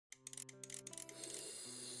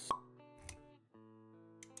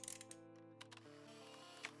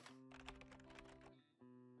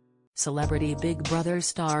Celebrity Big Brother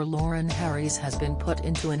star Lauren Harries has been put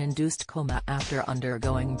into an induced coma after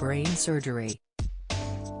undergoing brain surgery.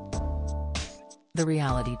 The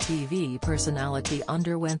reality TV personality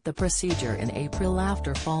underwent the procedure in April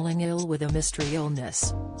after falling ill with a mystery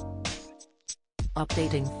illness.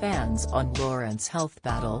 Updating fans on Lauren's health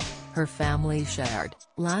battle, her family shared,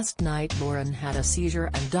 "Last night Lauren had a seizure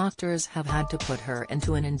and doctors have had to put her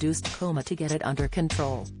into an induced coma to get it under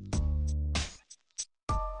control.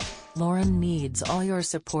 Lauren needs all your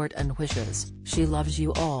support and wishes, she loves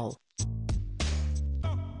you all."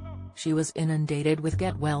 She was inundated with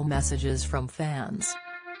get well messages from fans.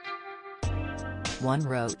 One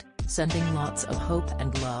wrote, "Sending lots of hope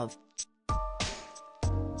and love."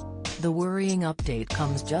 The worrying update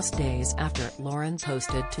comes just days after Lauren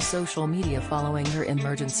posted to social media following her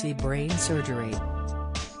emergency brain surgery.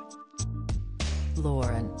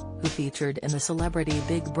 Lauren, who featured in the Celebrity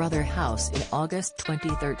Big Brother house in August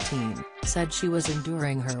 2013, said she was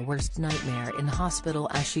enduring her worst nightmare in hospital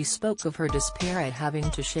as she spoke of her despair at having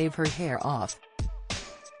to shave her hair off.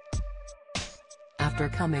 After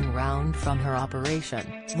coming round from her operation,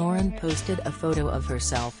 Lauren posted a photo of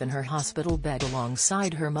herself in her hospital bed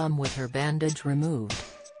alongside her mum with her bandage removed.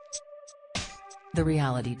 The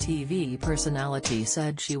reality TV personality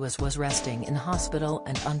said she was resting in hospital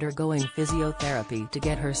and undergoing physiotherapy to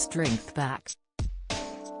get her strength back.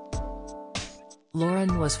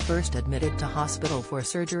 Lauren was first admitted to hospital for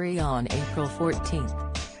surgery on April 14.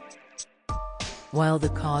 While the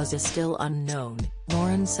cause is still unknown,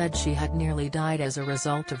 Lauren said she had nearly died as a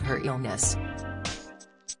result of her illness.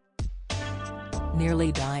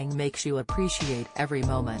 "Nearly dying makes you appreciate every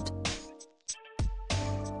moment.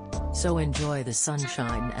 So enjoy the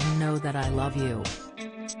sunshine and know that I love you.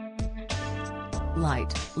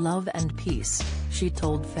 Light, love and peace," she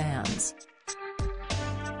told fans.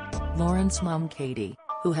 Lauren's mum Katie,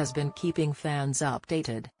 who has been keeping fans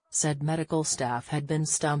updated, said medical staff had been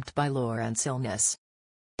stumped by Lauren's illness.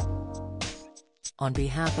 On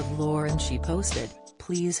behalf of Lauren she posted,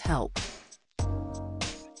 "Please help."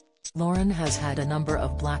 Lauren has had a number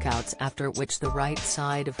of blackouts after which the right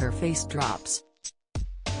side of her face drops.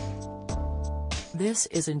 "This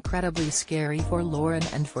is incredibly scary for Lauren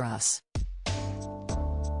and for us.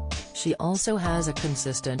 She also has a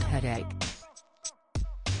consistent headache.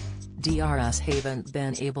 DRS haven't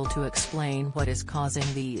been able to explain what is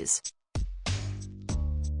causing these."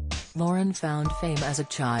 Lauren found fame as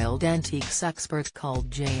a child antiques expert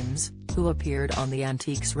called James, who appeared on the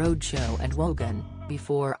Antiques Roadshow and Wogan,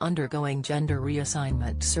 before undergoing gender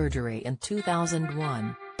reassignment surgery in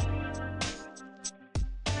 2001.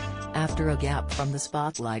 After a gap from the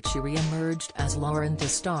spotlight she re-emerged as Lauren to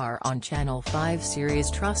star on Channel 5 series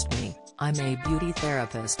Trust Me, I'm a Beauty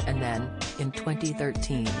Therapist and then, in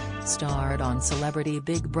 2013, starred on Celebrity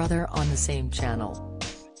Big Brother on the same channel.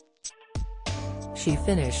 She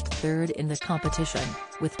finished third in the competition,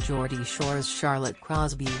 with Geordie Shore's Charlotte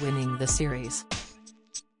Crosby winning the series.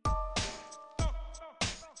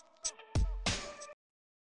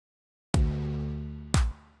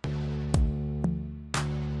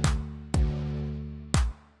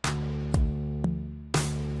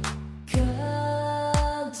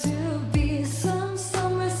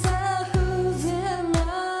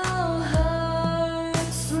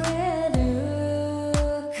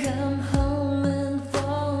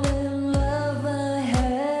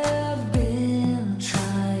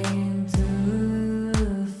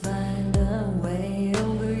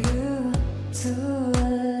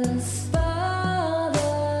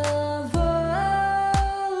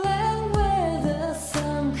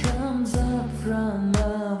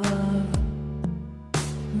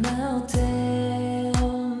 Now take